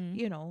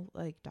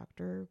 like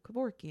Dr.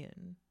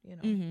 Kevorkian,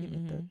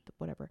 the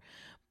whatever.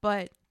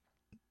 But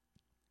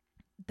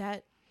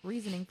that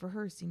reasoning for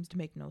her seems to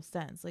make no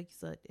sense. Like you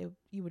said,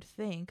 you would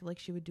think like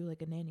she would do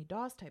like a Nanny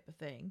Doss type of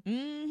thing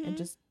and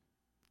just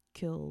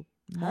kill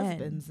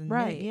husbands. And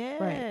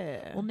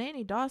right. Well,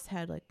 Nanny Doss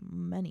had like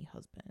many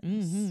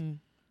husbands. Mm-hmm.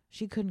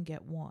 She couldn't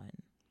get one.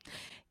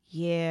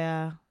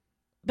 Yeah.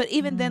 But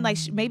even then, like,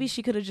 maybe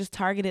she could have just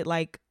targeted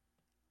like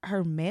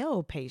her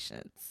male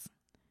patients.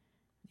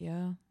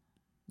 Yeah.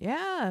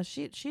 Yeah.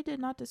 She did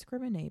not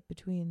discriminate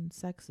between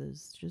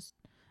sexes. Just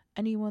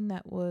anyone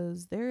that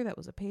was there, that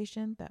was a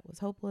patient, that was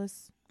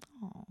hopeless.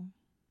 Oh,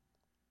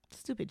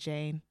 stupid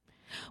Jane.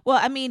 Well,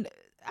 I mean,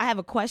 I have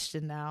a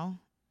question now.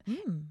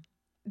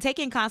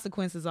 Taking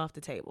consequences off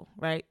the table,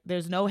 right?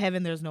 There's no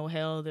heaven, there's no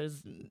hell,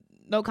 there's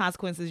no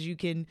consequences. You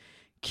can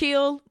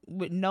kill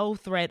with no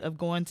threat of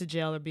going to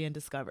jail or being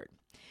discovered.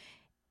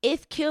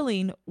 If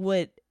killing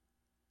would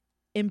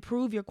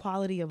improve your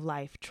quality of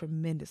life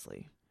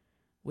tremendously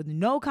with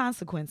no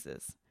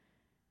consequences,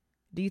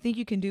 do you think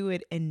you can do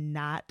it and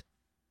not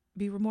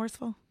be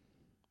remorseful?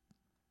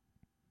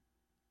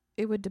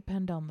 It would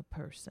depend on the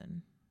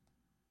person.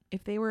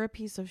 If they were a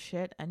piece of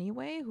shit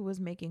anyway, who was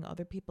making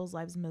other people's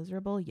lives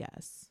miserable,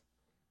 yes.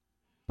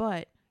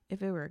 But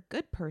if it were a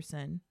good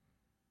person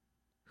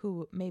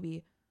who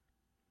maybe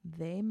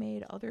they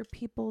made other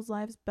people's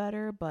lives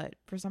better, but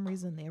for some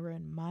reason they were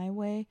in my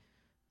way,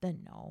 then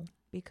no,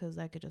 because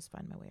I could just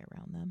find my way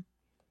around them.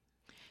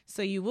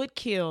 So you would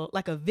kill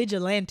like a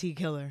vigilante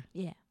killer?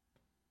 Yeah.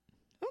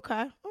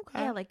 Okay.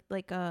 Yeah, like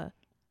you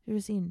ever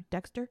seen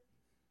Dexter?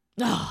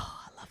 Oh,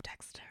 I love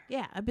Dexter.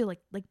 Yeah, I'd be like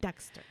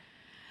Dexter.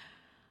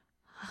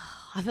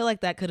 I feel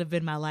like that could have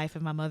been my life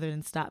if my mother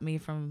didn't stop me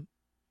from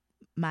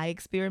my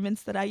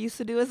experiments that I used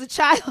to do as a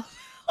child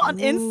on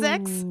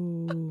insects.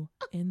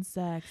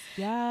 Insects.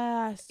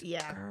 Yes.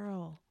 Yeah.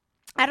 Girl.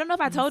 I don't know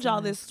if I told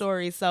y'all this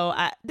story. So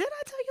did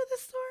I tell you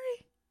this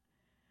story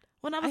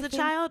when I was a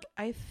child?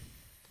 I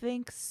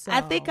think so.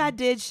 I think I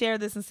did share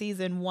this in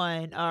season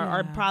 1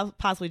 or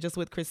possibly just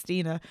with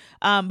Christina.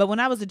 But when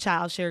I was a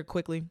child, share it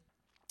quickly.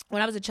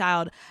 When I was a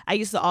child, I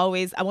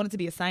wanted to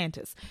be a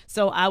scientist.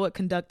 So I would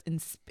conduct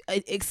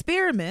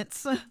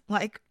experiments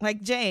like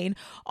Jane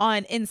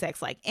on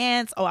insects like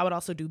ants. Oh, I would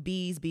also do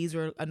bees. Bees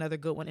were another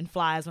good one, and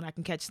flies when I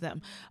can catch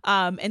them.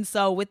 And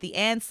so with the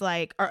ants,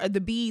 or the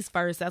bees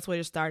first, that's where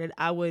it started.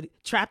 I would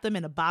trap them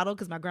in a bottle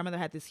because my grandmother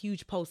had this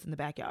huge post in the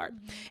backyard.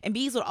 And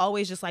bees would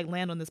always just like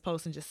land on this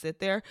post and just sit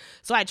there.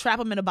 So I'd trap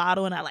them in a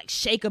bottle and I like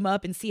shake them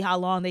up and see how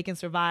long they can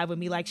survive with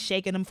me like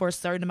shaking them for a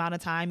certain amount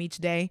of time each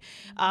day.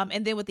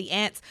 And then with the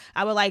ants,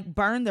 I would like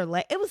burn their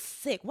leg. It was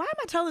sick. Why am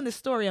I telling this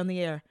story on the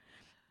air?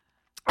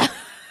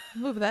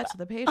 Move that to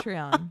the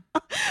Patreon.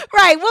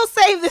 Right. We'll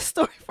save this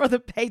story for the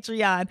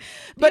Patreon.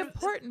 The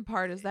important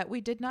part is that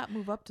we did not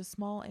move up to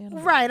small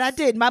animals. Right. I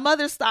did. My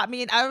mother stopped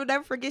me and I would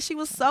never forget. She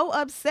was so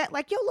upset.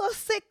 Like, your little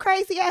sick,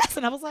 crazy ass.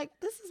 And I was like,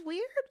 this is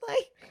weird.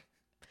 Like,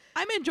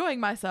 I'm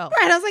enjoying myself.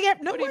 Right. I was like, yeah,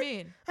 no, what do you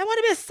mean? I want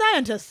to be a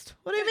scientist.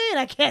 What do you mean?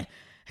 I can't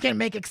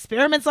make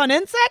experiments on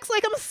insects?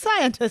 Like, I'm a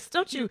scientist.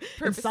 Don't you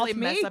purposely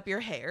mess up your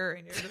hair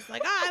and you're just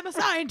like, I'm a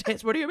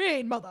scientist. What do you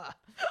mean, mother?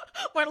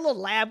 Wearing a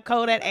little lab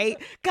coat at 8.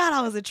 God,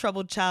 I was a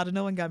troubled child and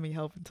no one got me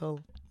help until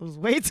it was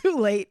way too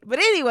late. But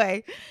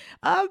anyway,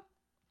 I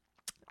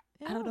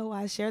don't know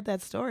why I shared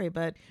that story,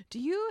 but do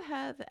you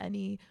have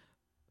any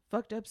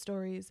fucked up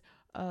stories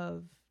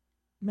of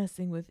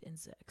messing with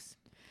insects?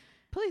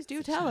 Please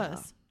do tell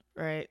us.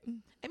 Right.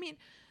 I mean,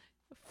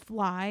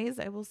 flies,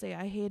 I will say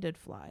I hated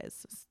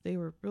flies. They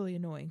were really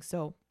annoying.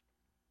 So,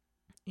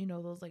 you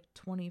know, those like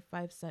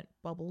 25-cent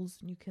bubbles,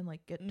 and you can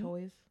like get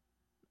toys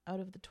out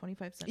of the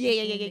 25-cent.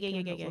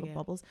 Yeah.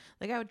 Bubbles.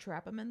 Like, I would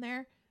trap them in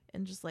there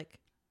and just like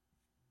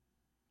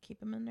keep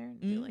them in there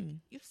and be like,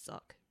 you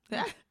suck.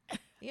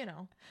 You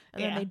know,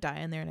 and then they die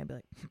in there and I'd be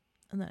like,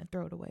 and then I'd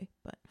throw it away.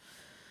 But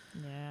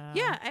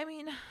yeah, I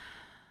mean,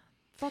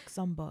 fuck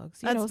some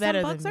bugs. You know,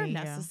 some bugs are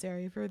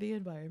necessary for the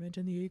environment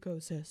and the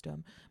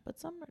ecosystem, but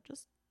some are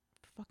just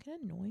fucking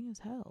annoying as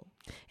hell.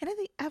 And I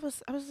think I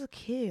was a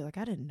kid. Like,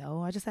 I didn't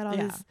know. I just had all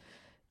this.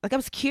 Like, I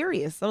was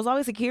curious. I was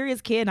always a curious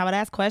kid, and I would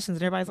ask questions,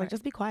 and everybody's like,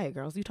 just be quiet,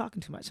 girls. You talking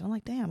too much. And I'm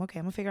like, damn, okay,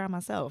 I'm going to figure out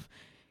myself.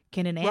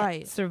 Can an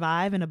ant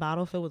survive in a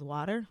bottle filled with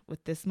water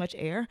with this much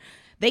air?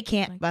 They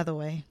can't, by the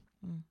way.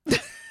 They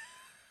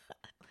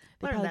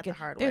learned that the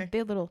hard way.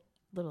 Their little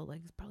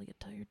legs probably get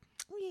tired.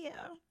 Yeah.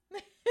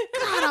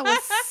 God, I was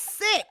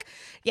sick.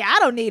 Yeah, I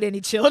don't need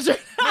any children.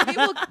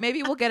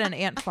 maybe we'll get an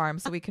ant farm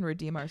so we can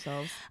redeem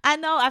ourselves. I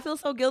know. I feel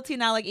so guilty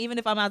now. Like, even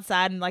if I'm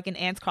outside and like an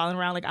ant's crawling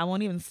around, like, I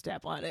won't even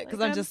step on it because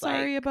like, I'm just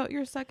sorry about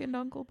your second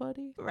uncle,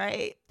 buddy.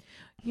 Right.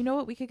 You know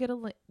what? We could get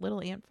a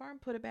little ant farm,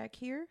 put it back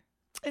here,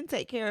 and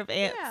take care of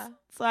ants. Yeah.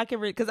 So I can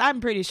because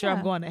I'm pretty sure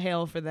I'm going to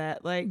hell for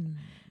that. Like.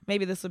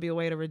 Maybe this would be a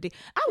way to redeem.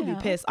 I would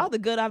be pissed. All the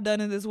good I've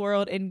done in this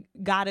world, and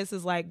Goddess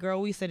is like,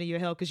 girl, we sending you to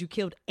hell because you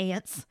killed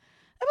ants.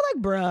 I'd be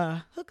like,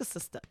 bruh, hook a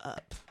sister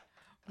up.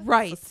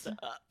 Right.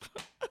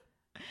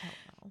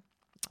 All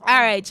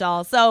right,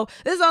 y'all. So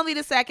this is only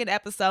the second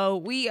episode.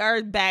 We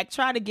are back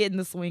trying to get in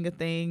the swing of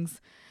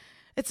things.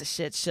 It's a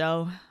shit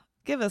show.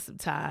 Give us some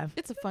time.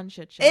 It's a fun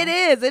shit show. It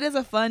is. It is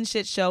a fun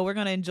shit show. We're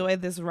going to enjoy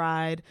this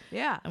ride.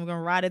 Yeah. And we're going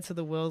to ride it till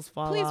the wheels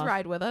fall off. Please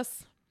ride with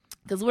us.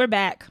 Because we're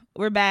back.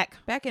 We're back.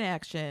 Back in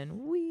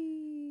action.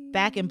 Wee.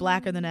 Back and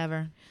blacker than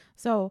ever.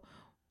 So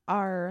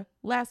our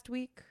last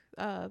week's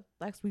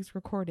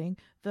recording,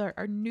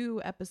 our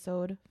new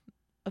episode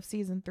of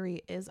season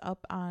 3 is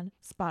up on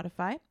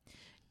Spotify.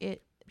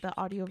 The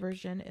audio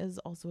version is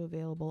also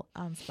available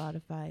on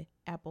Spotify,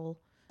 Apple,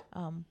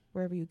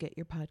 wherever you get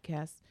your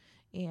podcasts,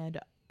 and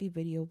the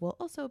video will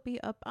also be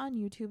up on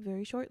YouTube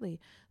very shortly.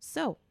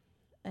 So,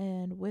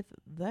 and with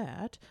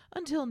that,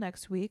 until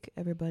next week,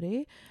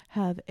 everybody,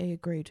 have a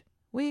great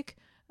week.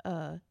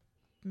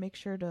 Make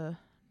sure to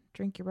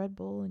drink your Red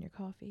Bull and your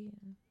coffee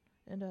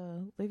and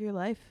live your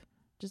life.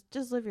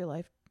 Just live your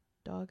life,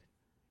 dog.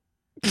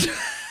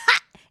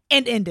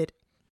 And end it.